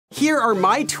Here are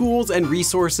my tools and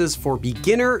resources for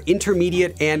beginner,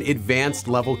 intermediate, and advanced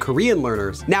level Korean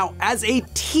learners. Now, as a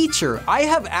teacher, I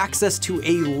have access to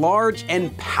a large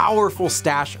and powerful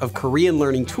stash of Korean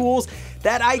learning tools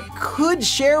that I could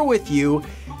share with you.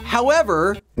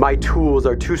 However, my tools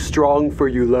are too strong for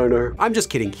you, learner. I'm just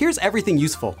kidding. Here's everything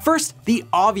useful. First, the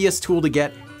obvious tool to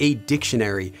get: a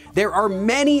dictionary. There are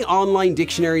many online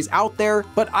dictionaries out there,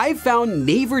 but I've found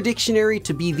Naver Dictionary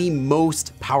to be the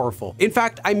most powerful. In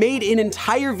fact, I made an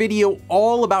entire video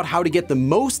all about how to get the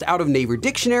most out of Naver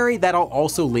Dictionary that I'll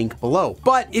also link below.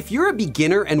 But if you're a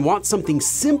beginner and want something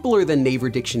simpler than Naver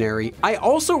Dictionary, I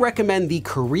also recommend the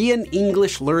Korean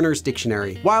English Learners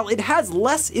Dictionary. While it has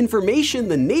less information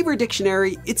than Naver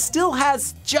Dictionary, it still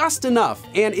has just enough,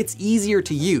 and it's easier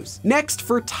to use. Next,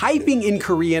 for typing in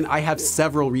Korean, I have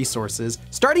several resources,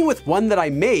 starting with one that I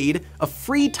made, a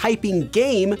free typing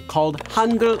game called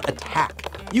Hangul Attack.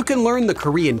 You can learn the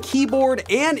Korean keyboard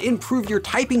and improve your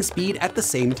typing speed at the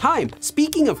same time.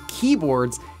 Speaking of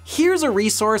keyboards, here's a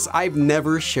resource I've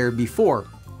never shared before: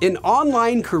 an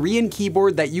online Korean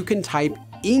keyboard that you can type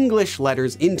English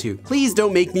letters into. Please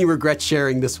don't make me regret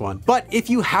sharing this one. But if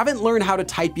you haven't learned how to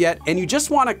type yet and you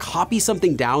just want to copy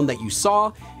something down that you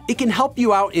saw, it can help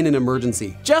you out in an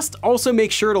emergency. Just also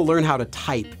make sure to learn how to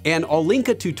type, and I'll link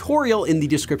a tutorial in the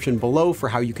description below for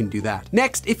how you can do that.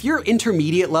 Next, if you're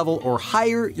intermediate level or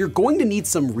higher, you're going to need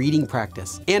some reading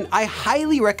practice, and I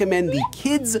highly recommend the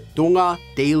Kids Donga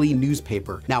Daily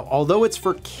newspaper. Now, although it's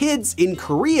for kids in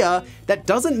Korea, that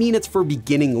doesn't mean it's for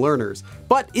beginning learners,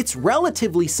 but it's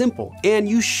relatively simple, and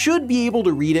you should be able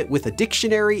to read it with a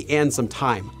dictionary and some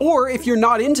time. Or if you're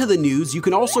not into the news, you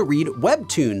can also read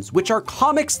webtoons, which are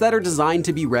comics that are designed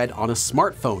to be read on a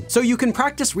smartphone. So you can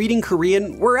practice reading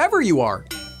Korean wherever you are.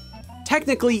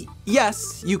 Technically,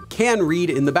 yes, you can read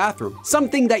in the bathroom.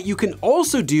 Something that you can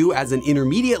also do as an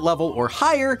intermediate level or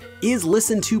higher is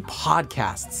listen to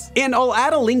podcasts. And I'll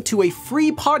add a link to a free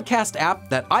podcast app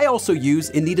that I also use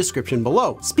in the description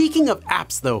below. Speaking of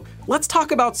apps though, let's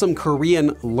talk about some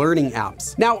Korean learning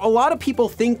apps. Now, a lot of people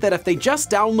think that if they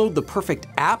just download the perfect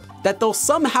app, that they'll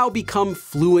somehow become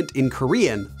fluent in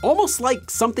Korean, almost like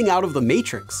something out of the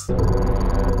Matrix.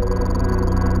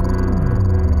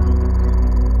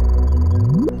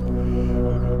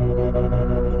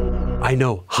 I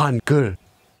know, Hangul.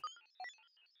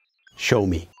 Show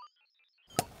me.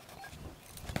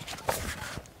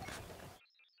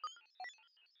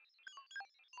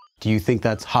 Do you think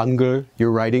that's Hangul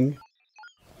you're writing?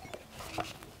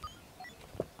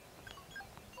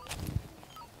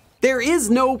 There is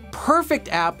no perfect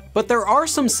app, but there are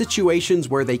some situations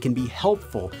where they can be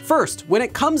helpful. First, when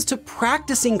it comes to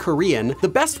practicing Korean, the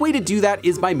best way to do that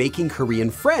is by making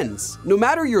Korean friends. No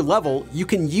matter your level, you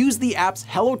can use the apps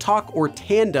HelloTalk or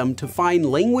Tandem to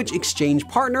find language exchange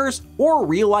partners or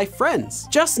real-life friends.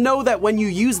 Just know that when you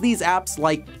use these apps,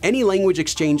 like any language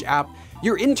exchange app,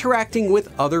 you're interacting with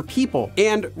other people,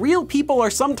 and real people are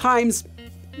sometimes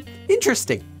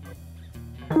interesting.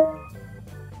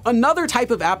 Another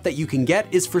type of app that you can get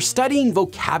is for studying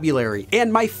vocabulary,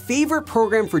 and my favorite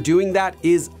program for doing that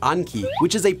is Anki,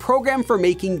 which is a program for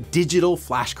making digital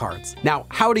flashcards. Now,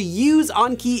 how to use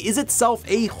Anki is itself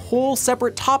a whole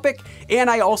separate topic, and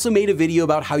I also made a video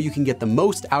about how you can get the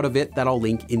most out of it that I'll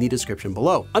link in the description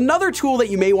below. Another tool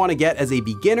that you may want to get as a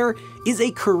beginner is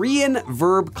a Korean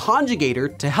verb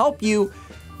conjugator to help you,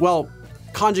 well,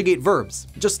 conjugate verbs.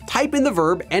 Just type in the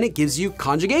verb and it gives you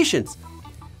conjugations.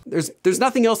 There's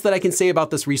nothing else that I can say about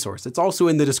this resource. It's also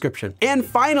in the description. And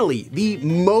finally, the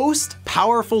most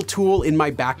powerful tool in my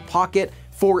back pocket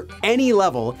for any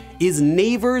level is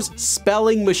Naver's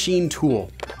spelling machine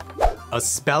tool. A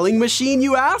spelling machine,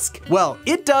 you ask? Well,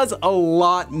 it does a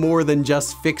lot more than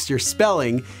just fix your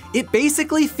spelling. It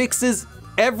basically fixes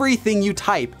everything you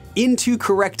type into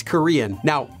correct Korean.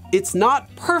 Now, it's not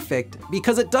perfect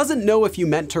because it doesn't know if you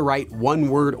meant to write one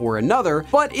word or another,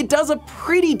 but it does a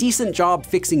pretty decent job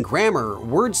fixing grammar,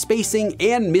 word spacing,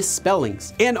 and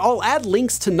misspellings. And I'll add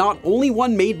links to not only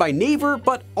one made by Naver,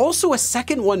 but also a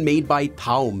second one made by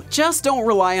Taum. Just don't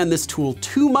rely on this tool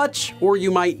too much, or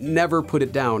you might never put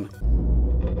it down.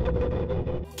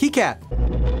 KiCat.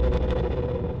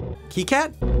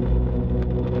 KiCat?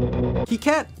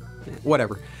 KiCat?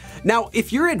 Whatever. Now,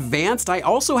 if you're advanced, I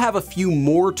also have a few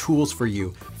more tools for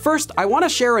you. First, I want to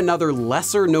share another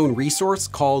lesser known resource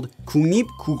called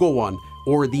국립국어원,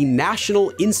 or the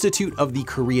National Institute of the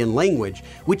Korean Language,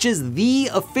 which is the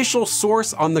official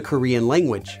source on the Korean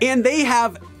language. And they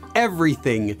have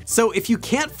everything. So if you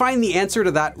can't find the answer to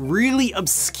that really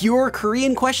obscure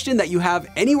Korean question that you have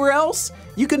anywhere else,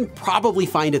 you can probably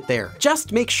find it there.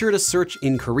 Just make sure to search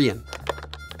in Korean.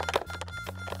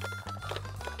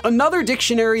 Another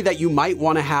dictionary that you might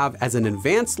want to have as an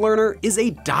advanced learner is a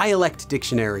dialect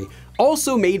dictionary,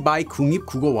 also made by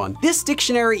국립국어원. This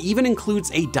dictionary even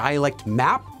includes a dialect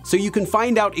map, so you can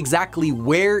find out exactly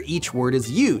where each word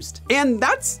is used. And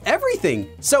that's everything.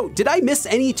 So did I miss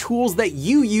any tools that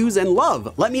you use and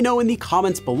love? Let me know in the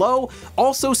comments below.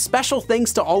 Also, special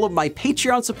thanks to all of my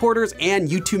Patreon supporters and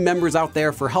YouTube members out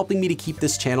there for helping me to keep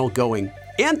this channel going.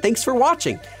 And thanks for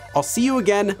watching. I'll see you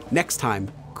again next time.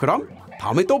 그럼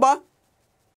다음에 또 봐.